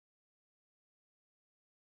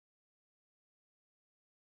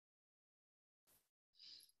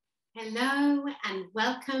Hello and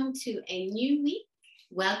welcome to a new week.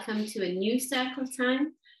 Welcome to a new circle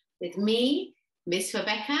time with me, Miss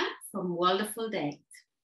Rebecca from Waldorful Days.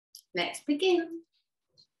 Let's begin.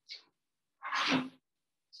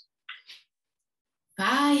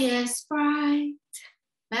 Fires bright,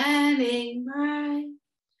 burning bright,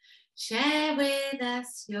 share with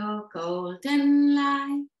us your golden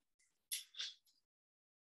light.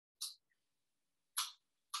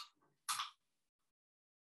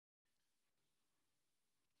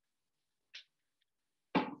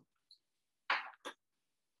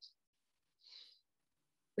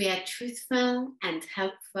 We are truthful and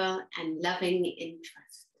helpful and loving in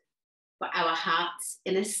trust. For our heart's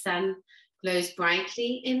inner sun glows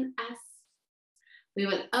brightly in us. We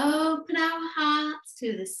will open our hearts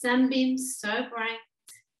to the sunbeams so bright,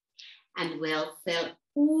 and we'll fill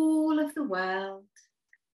all of the world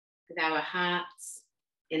with our heart's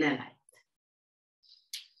inner light.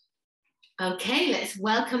 Okay, let's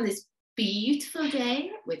welcome this beautiful day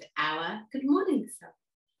with our good morning song.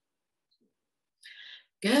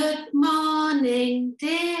 Good morning,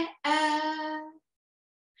 dear earth.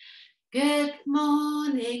 Good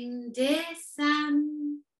morning, dear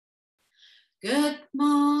sun. Good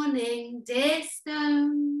morning, dear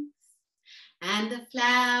stones, and the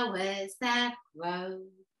flowers that grow.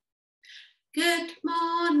 Good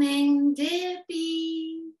morning, dear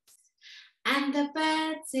bees, and the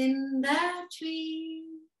birds in the trees.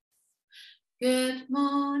 Good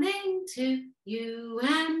morning to you,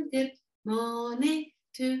 and good morning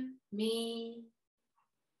to me.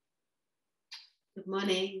 Good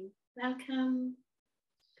morning, welcome.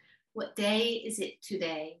 What day is it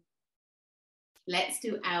today? Let's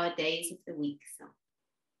do our days of the week song.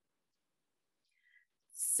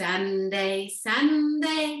 Sunday,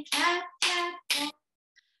 Sunday, tap, tap, tap.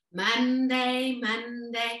 Monday,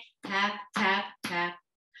 Monday, tap, tap, tap.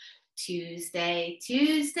 Tuesday,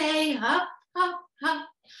 Tuesday, hop, hop, hop.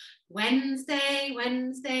 Wednesday,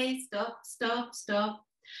 Wednesday, stop, stop, stop.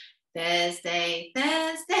 Thursday,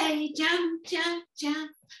 Thursday, jump, jump,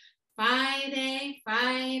 jump. Friday,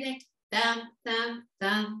 Friday, thump, thump,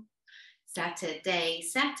 thump. Saturday,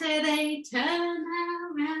 Saturday, turn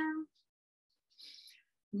around.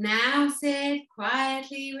 Now sit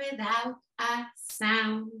quietly without a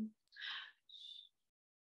sound.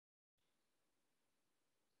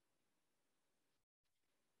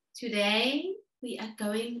 Today, we are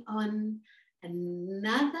going on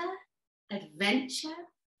another adventure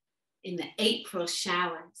in the April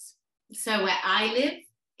showers. So where I live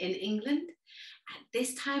in England, at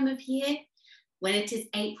this time of year, when it is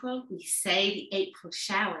April, we say the April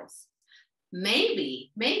showers. Maybe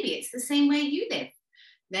it's the same way you live.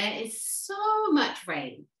 There is so much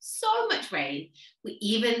rain, we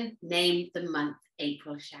even named the month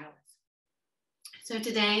April showers. So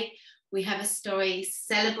today, we have a story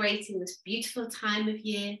celebrating this beautiful time of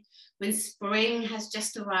year when spring has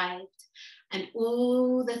just arrived and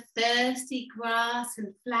all the thirsty grass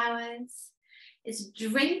and flowers is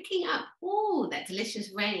drinking up all that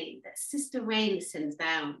delicious rain that Sister Rain sends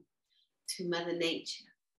down to Mother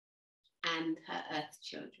Nature and her earth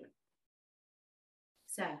children.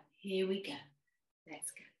 So here we go.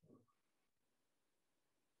 Let's go.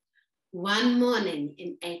 One morning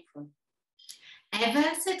in April,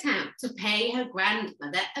 Eva set out to pay her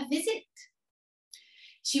grandmother a visit.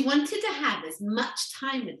 She wanted to have as much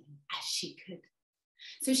time with them as she could.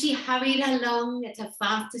 So she hurried along at her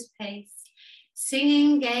fastest pace,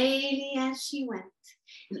 singing gaily as she went,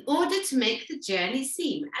 in order to make the journey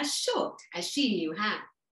seem as short as she knew how.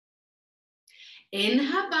 In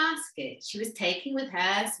her basket, she was taking with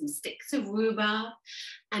her some sticks of rhubarb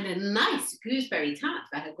and a nice gooseberry tart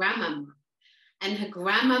for her grandmamma. And her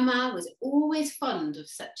grandmamma was always fond of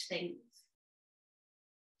such things.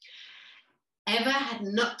 Eva had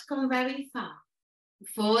not gone very far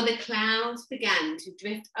before the clouds began to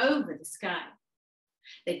drift over the sky.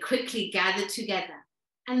 They quickly gathered together,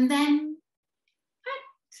 and then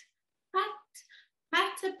pat,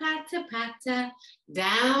 pat, patter, patter, patter,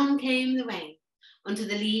 down came the rain onto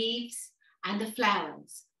the leaves and the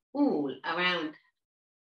flowers all around her.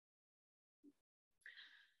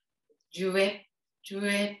 Drip,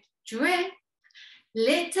 drip, drip,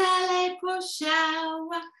 little April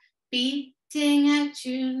shower, beating a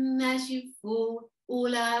tune as you fall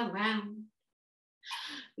all around.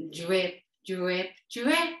 Drip, drip,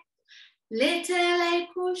 drip, little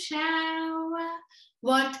April shower,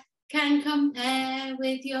 what can compare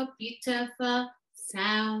with your beautiful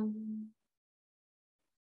sound?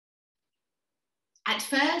 At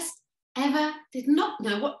first, Eva did not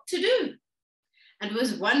know what to do and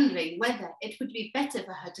was wondering whether it would be better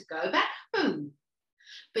for her to go back home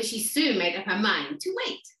but she soon made up her mind to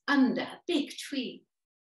wait under a big tree.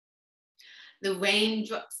 The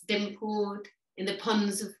raindrops dimpled in the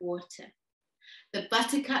ponds of water. The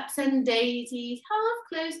buttercups and daisies half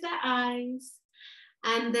closed their eyes,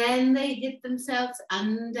 and then they hid themselves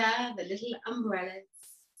under the little umbrellas,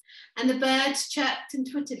 and the birds chirped and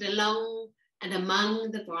twittered along and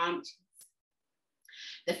among the branches.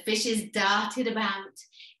 The fishes darted about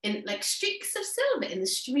like streaks of silver in the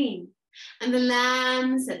stream, and the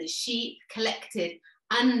lambs and the sheep collected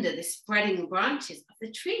under the spreading branches of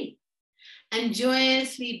the tree and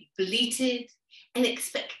joyously bleated in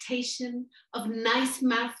expectation of nice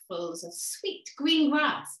mouthfuls of sweet green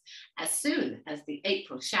grass as soon as the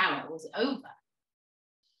April shower was over.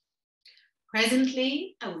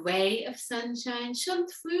 Presently, a ray of sunshine shone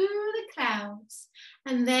through the clouds,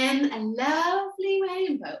 and then a lovely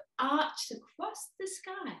rainbow arched across the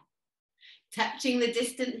sky, touching the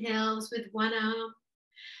distant hills with one arm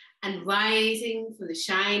and rising from the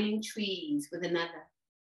shining trees with another.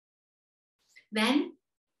 Then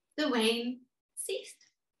the rain ceased,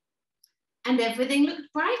 and everything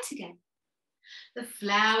looked bright again. The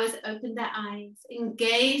flowers opened their eyes and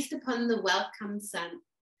gazed upon the welcome sun,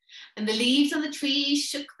 and the leaves on the trees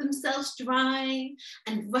shook themselves dry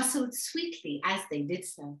and rustled sweetly as they did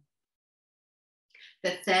so.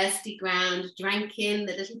 The thirsty ground drank in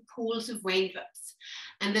the little pools of raindrops,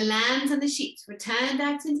 and the lambs and the sheep returned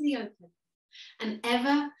out into the open, and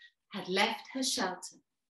Eva had left her shelter,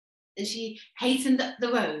 and she hastened up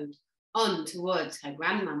the road on towards her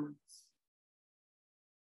grandmamma's.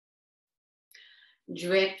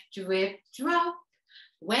 Drip, drip, drop,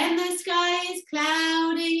 when the sky is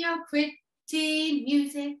cloudy, your pretty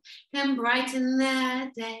music can brighten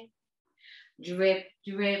the day. Drip,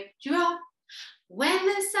 drip, drop, when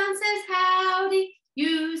the sun says howdy,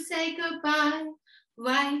 you say goodbye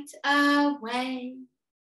right away.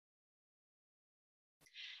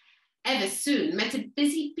 Eva soon met a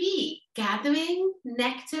busy bee gathering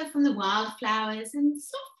nectar from the wildflowers and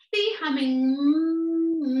softly humming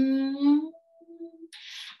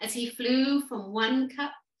as he flew from one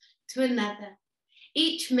cup to another,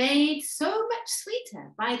 each made so much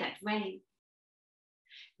sweeter by that rain.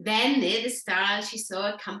 Then near the stars she saw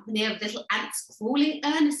a company of little ants crawling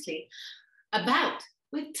earnestly about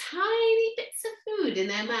with tiny bits of food in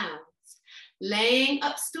their mouths, laying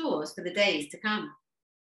up stores for the days to come.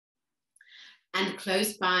 And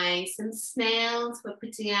close by, some snails were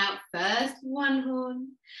putting out first one horn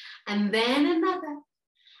and then another,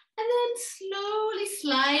 and then slowly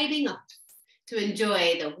sliding off to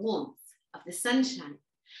enjoy the warmth of the sunshine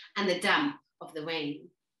and the damp of the rain.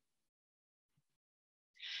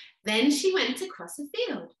 Then she went across a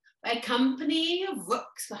field where a company of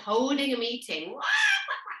rooks were holding a meeting,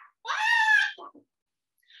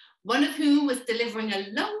 one of whom was delivering a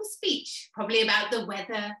long speech, probably about the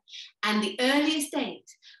weather and the earliest date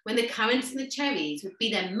when the currants and the cherries would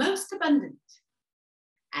be their most abundant.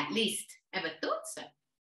 At least Eva thought so.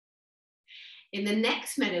 In the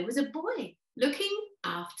next meadow was a boy looking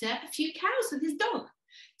after a few cows with his dog.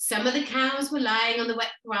 Some of the cows were lying on the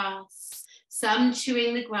wet grass, some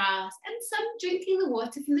chewing the grass, and some drinking the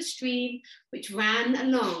water from the stream which ran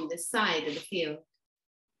along the side of the field.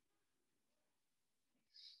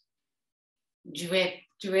 Drip,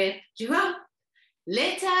 drip, drop,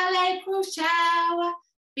 little April shower,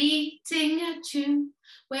 beating a tune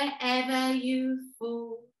wherever you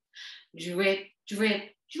fall. Drip,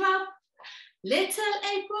 drip, drop, little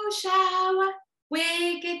April shower,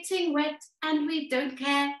 we're getting wet and we don't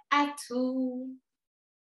care at all.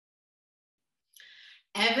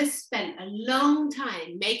 Eva spent a long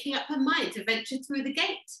time making up her mind to venture through the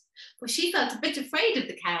gate, for she felt a bit afraid of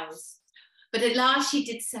the cows. But at last she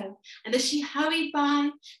did so, and as she hurried by,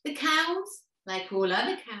 the cows, like all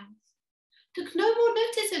other cows, took no more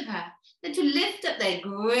notice of her than to lift up their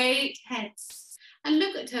great heads and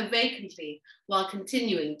look at her vacantly while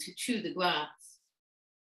continuing to chew the grass.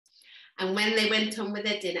 And when they went on with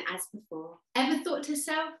their dinner as before, Eva thought to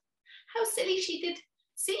herself how silly she did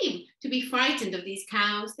seem to be frightened of these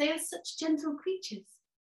cows. They are such gentle creatures.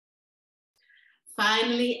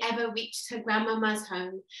 Finally, Eva reached her grandmamma's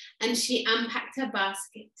home, and she unpacked her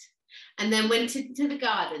basket and then went into the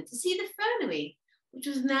garden to see the fernery, which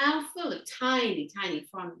was now full of tiny, tiny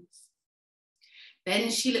fronds.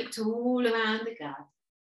 Then she looked all around the garden,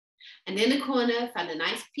 and in a corner found a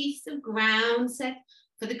nice piece of ground set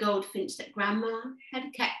for the goldfinch that Grandma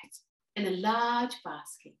had kept in a large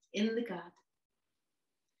basket in the garden.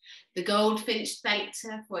 The goldfinch thanked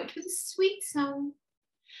her for it with a sweet song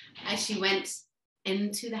as she went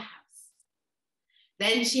into the house.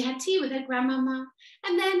 Then she had tea with her grandmamma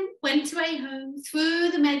and then went away home through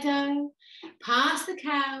the meadow, past the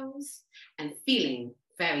cows, and feeling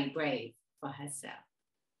very brave for herself.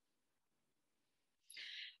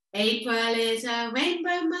 April is a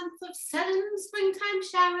rainbow month of sudden springtime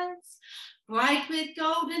showers, bright with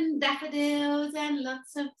golden daffodils and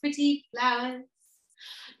lots of pretty flowers.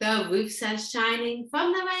 The roofs are shining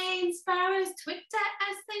from the rain, sparrows twitter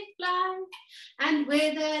as they fly, and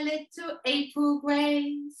with a little April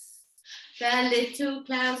grace, the little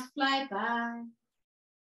clouds fly by.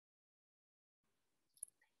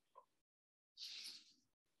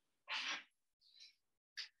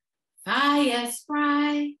 Fire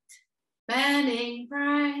sprite, burning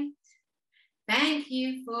bright, thank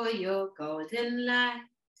you for your golden light.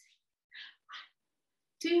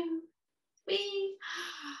 1, 2, 3.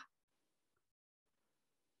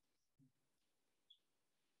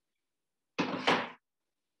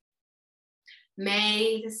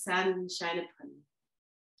 May the sun shine upon you.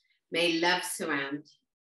 May love surround you.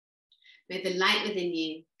 May the light within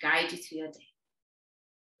you guide you through your day.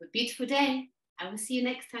 Have a beautiful day. I will see you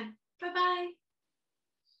next time. Bye-bye.